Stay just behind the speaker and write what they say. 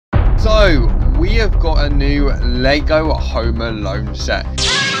So, we have got a new Lego Home Alone set.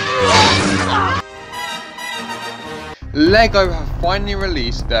 Lego have finally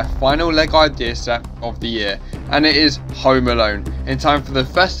released their final Lego idea set of the year, and it is Home Alone. In time for the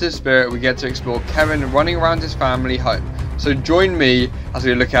festive spirit, we get to explore Kevin running around his family home. So join me as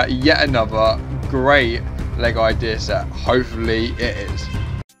we look at yet another great Lego idea set. Hopefully it is.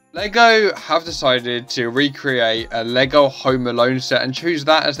 Lego have decided to recreate a Lego Home Alone set and choose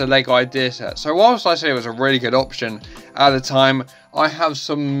that as the Lego idea set. So whilst I say it was a really good option at the time, I have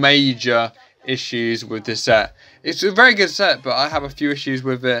some major issues with this set. It's a very good set, but I have a few issues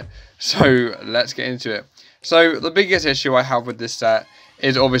with it, so let's get into it. So the biggest issue I have with this set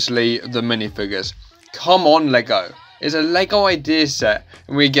is obviously the minifigures. Come on, Lego. It's a Lego idea set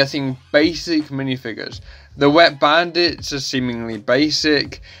and we're getting basic minifigures. The Wet Bandits are seemingly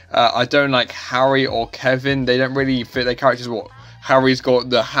basic. I don't like Harry or Kevin. They don't really fit their characters. What? Harry's got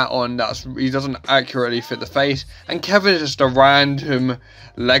the hat on, he doesn't accurately fit the face, and Kevin is just a random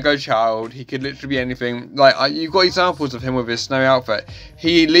Lego child. He could literally be anything. Like, you've got examples of him with his snowy outfit.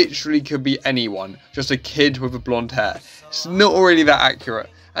 He literally could be anyone, just a kid with a blonde hair. It's not really that accurate.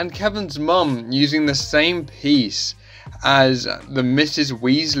 And Kevin's mum using the same piece as the Mrs.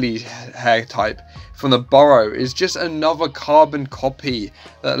 Weasley hair type from the Burrow is just another carbon copy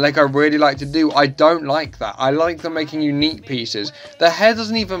that Lego really like to do. I don't like that. I like them making unique pieces. The hair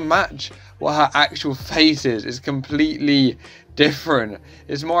doesn't even match what her actual face is. It's completely different.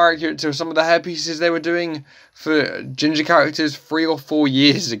 It's more accurate to some of the hair pieces they were doing for ginger characters 3 or 4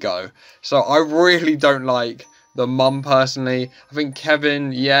 years ago. So I really don't like the mum personally. I think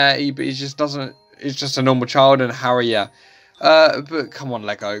Kevin, yeah, he just doesn't. It's just a normal child, and Harry, yeah. But come on,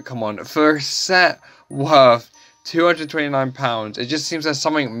 Lego, come on. For a set worth £229, it just seems there's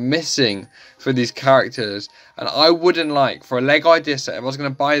something missing for these characters. And I wouldn't like, for a Lego idea set, if I was going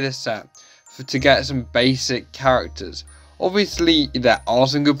to buy this set, to get some basic characters. Obviously, there are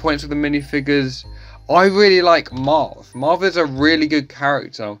some good points with the minifigures. I really like Marv. Marv is a really good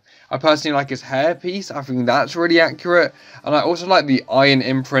character. I personally like his hairpiece. I think that's really accurate. And I also like the iron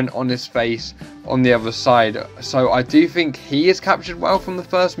imprint on his face on the other side. So I do think he is captured well from the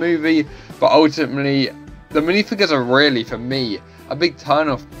first movie. But ultimately, the minifigures are really, for me, a big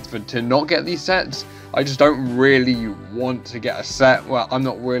turn-off to not get these sets. I just don't really want to get a set where I'm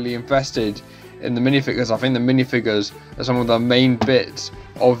not really invested in the minifigures. I think the minifigures are some of the main bits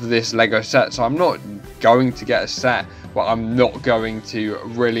of this Lego set, so I'm not going to get a set, but I'm not going to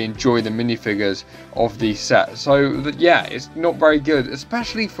really enjoy the minifigures of the set. So yeah, it's not very good,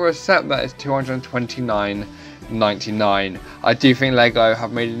 especially for a set that is $229.99. I do think Lego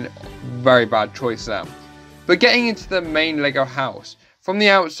have made a very bad choice there. But getting into the main Lego house, from the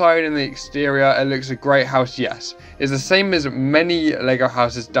outside and the exterior, it looks a great house, yes. It's the same as many Lego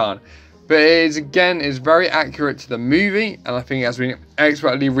houses done. But it is very accurate to the movie, and I think it has been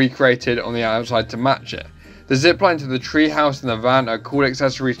expertly recreated on the outside to match it. The zipline to the treehouse and the van are cool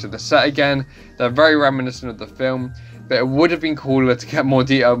accessories to the set again. They're very reminiscent of the film, but it would have been cooler to get more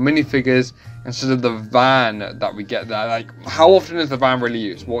detailed minifigures instead of the van that we get there. Like, how often is the van really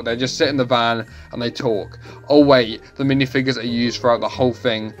used? Well, they just sit in the van and they talk. Oh wait, the minifigures are used throughout the whole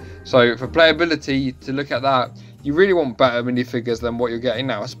thing. So for playability, to look at that, you really want better minifigures than what you're getting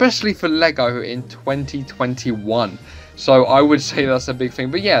now, especially for Lego in 2021. So I would say that's a big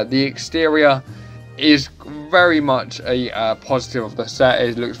thing. But yeah, the exterior is very much a positive of the set.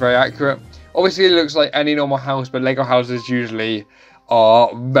 It looks very accurate. Obviously, it looks like any normal house, but Lego houses usually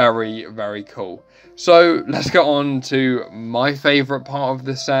are very, very cool. So let's get on to my favourite part of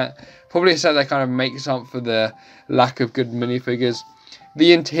the set. Probably a set that kind of makes up for the lack of good minifigures.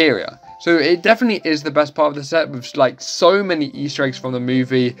 The interior. So it definitely is the best part of the set, with like so many Easter eggs from the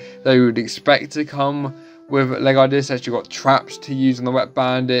movie that you would expect to come with Lego idea sets. You've got traps to use on the Wet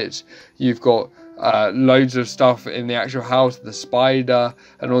Bandits. You've got loads of stuff in the actual house, the spider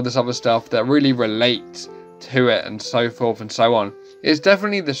and all this other stuff that really relates to it and so forth and so on. It's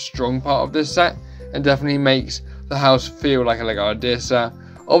definitely the strong part of this set and definitely makes the house feel like a Lego idea set.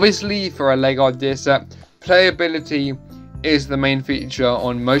 Obviously, for a Lego idea set, playability is the main feature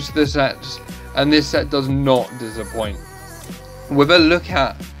on most of the sets, and this set does not disappoint. With a look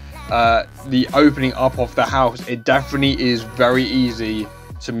at the opening up of the house, it definitely is very easy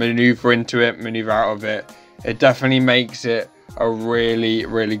to maneuver into it, maneuver out of it. It definitely makes it a really,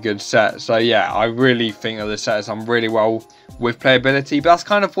 really good set. So yeah, I really think that the set has done really well with playability, but that's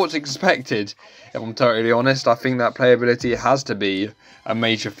kind of what's expected, if I'm totally honest. I think that playability has to be a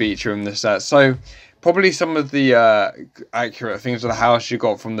major feature in the set. So Probably some of the accurate things of the house you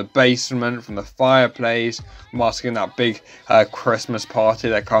got from the basement, from the fireplace, masking that big Christmas party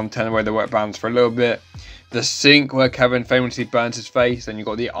that can't turn away the wet bands for a little bit. The sink where Kevin famously burns his face. Then you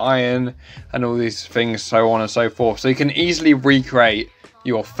got the iron and all these things, so on and so forth. So you can easily recreate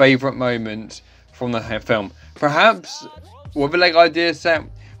your favourite moments from the film. Perhaps with a LEGO idea set,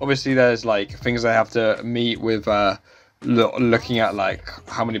 obviously there's like things they have to meet with looking at like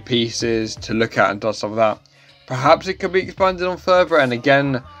how many pieces to look at and stuff like that. Perhaps it could be expanded on further, and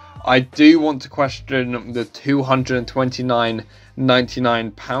again I do want to question the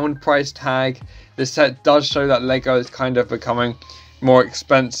 £229.99 price tag. This set does show that LEGO is kind of becoming more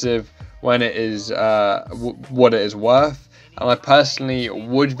expensive when it is what it is worth, and I personally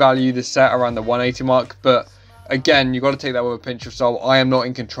would value this set around the 180 mark, but again, you've got to take that with a pinch of salt. I am not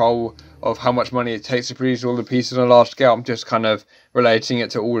in control of how much money it takes to produce all the pieces on a large scale. I'm just kind of relating it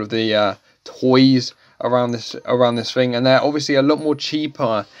to all of the toys around this thing, and they're obviously a lot more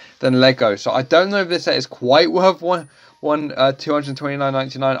cheaper than LEGO. So I don't know if this set is quite worth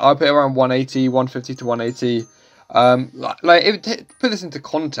 $229.99. I'll put it around 180, 150 to 180. Put this into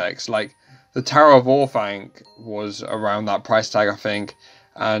context, like the Tower of Orthanc was around that price tag, I think.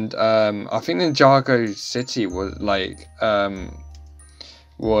 And I think Ninjago City was like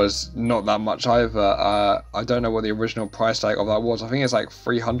was not that much either. I don't know what the original price tag of that was. I think it's like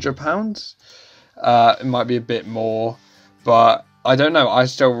 £300. It might be a bit more, but I don't know. I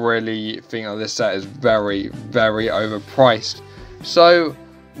still really think that this set is very, very overpriced. So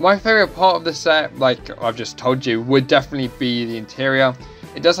my favourite part of the set, like I've just told you, would definitely be the interior.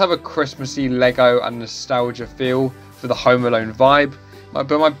 It does have a Christmassy Lego and nostalgia feel for the Home Alone vibe. But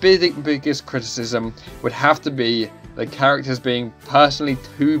my biggest criticism would have to be the characters being personally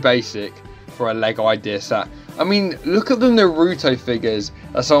too basic for a LEGO idea set. I mean, look at the Naruto figures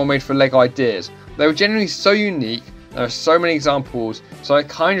that someone made for LEGO ideas. They were genuinely so unique. There are so many examples, so it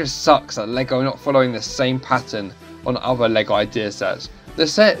kind of sucks that LEGO are not following the same pattern on other LEGO idea sets.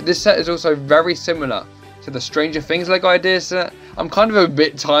 This set is also very similar to the Stranger Things LEGO idea set. I'm kind of a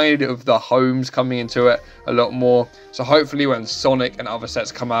bit tired of the homes coming into it a lot more, so hopefully when Sonic and other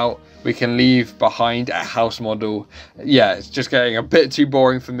sets come out, we can leave behind a house model. Yeah, it's just getting a bit too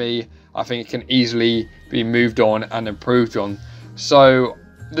boring for me. I think it can easily be moved on and improved on. So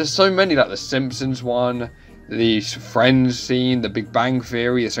there's so many, like the Simpsons one, the Friends scene, the Big Bang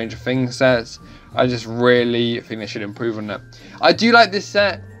Theory, the Stranger Things sets. I just really think they should improve on that. I do like this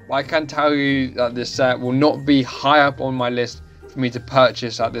set, but I can tell you that this set will not be high up on my list for me to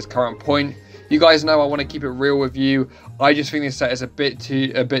purchase at this current point. You guys know I want to keep it real with you. I just think this set is a bit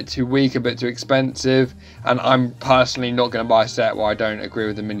too weak, a bit too expensive, and I'm personally not going to buy a set where I don't agree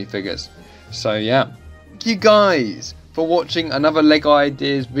with the minifigures. So yeah, thank you guys for watching another LEGO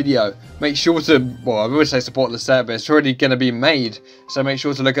Ideas video. Make sure to, well, I would say support the set, but it's already going to be made, so make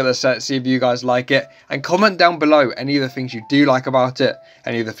sure to look at the set, see if you guys like it, and comment down below any of the things you do like about it,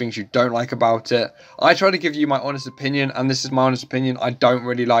 any of the things you don't like about it. I try to give you my honest opinion, and this is my honest opinion. I don't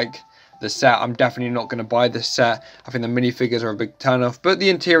really like the set. I'm definitely not going to buy this set. I think the minifigures are a big turn off, but the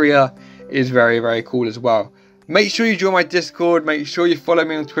interior is very, very cool as well. Make sure you join my Discord, make sure you follow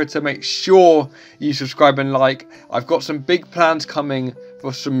me on Twitter, make sure you subscribe and like. I've got some big plans coming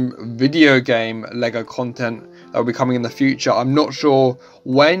for some video game LEGO content that will be coming in the future. I'm not sure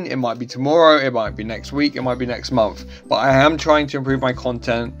when. It might be tomorrow, it might be next week, it might be next month. But I am trying to improve my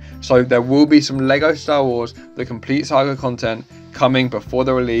content, so there will be some LEGO Star Wars The Complete Saga content coming before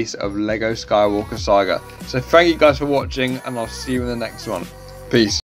the release of LEGO Skywalker Saga. So thank you guys for watching, and I'll see you in the next one. Peace.